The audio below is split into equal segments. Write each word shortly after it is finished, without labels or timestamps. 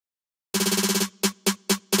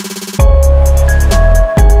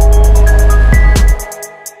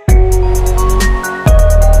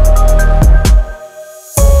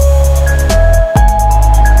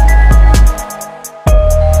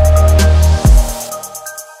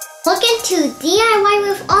Welcome to DIY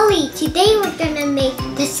with Ollie. Today we're gonna make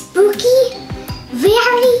the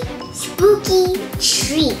very spooky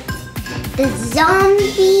treat. The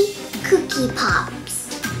zombie cookie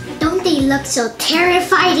pops. Don't they look so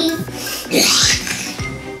terrifying?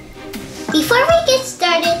 Before we get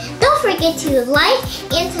started, don't forget to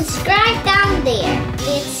like and subscribe down there.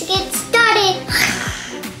 Let's get started.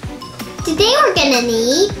 Today we're gonna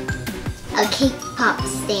need a cake pop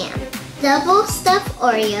stand, double stuffed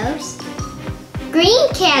Oreos, green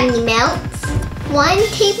candy melts, 1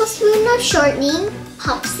 tablespoon of shortening,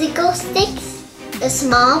 popsicle sticks, a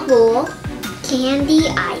small bowl, candy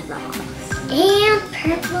eyeballs, and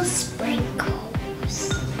purple sprinkles.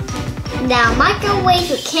 Now microwave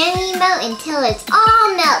the candy melt until it's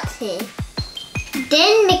all melted.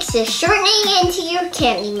 Then mix the shortening into your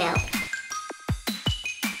candy melt.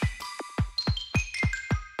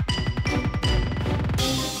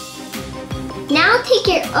 Now take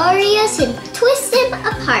your Oreos and twist them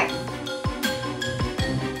apart.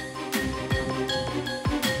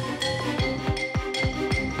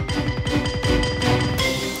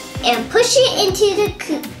 And push it into the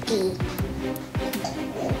cookie.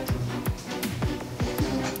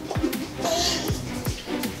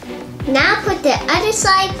 Now put the other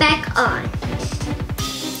side back on.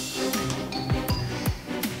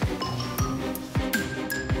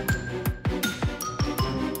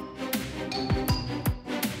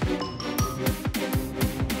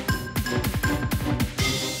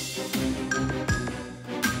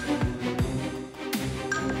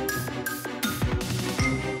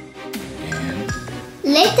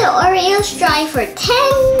 Let the Oreos dry for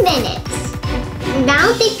 10 minutes.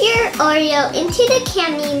 Now dip your Oreo into the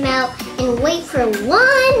candy melt and wait for 1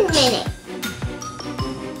 minute.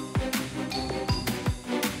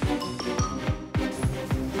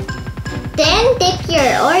 Then dip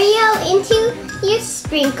your Oreo into your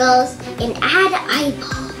sprinkles and add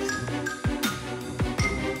eyeballs.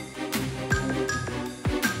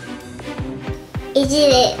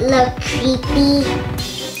 Isn't it look creepy?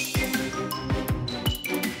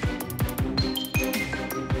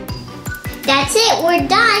 That's it, we're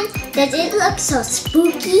done. Does it look so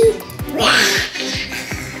spooky?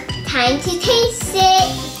 Time to taste it.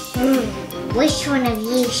 Which one of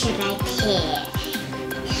you should I pick?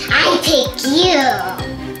 I pick you.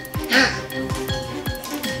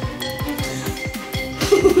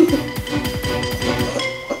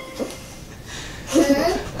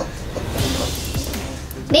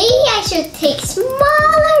 Maybe I should take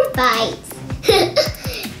smaller bites.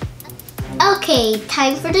 Okay,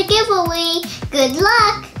 time for the giveaway. Good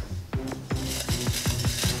luck!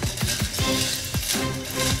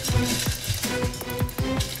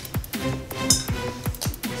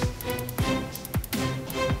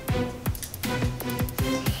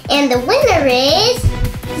 And the winner is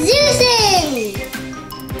Susan!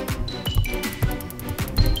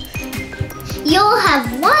 You'll have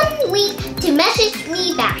 1 week to message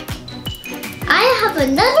me back. I have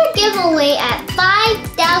another giveaway at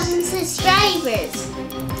 5,000 subscribers.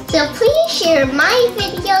 So please share my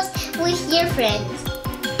videos with your friends.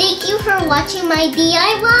 Thank you for watching my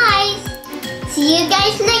DIYs. See you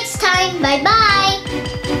guys next time. Bye bye.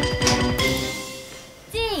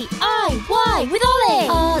 DIY with Ollie.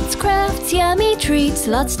 Arts, crafts, yummy treats.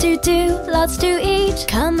 Lots to do, lots to eat.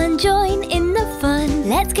 Come and join in the fun.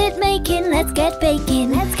 Let's get making, let's get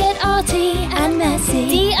baking. Let's get arty and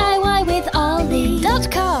messy. DIY with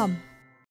Ollie.com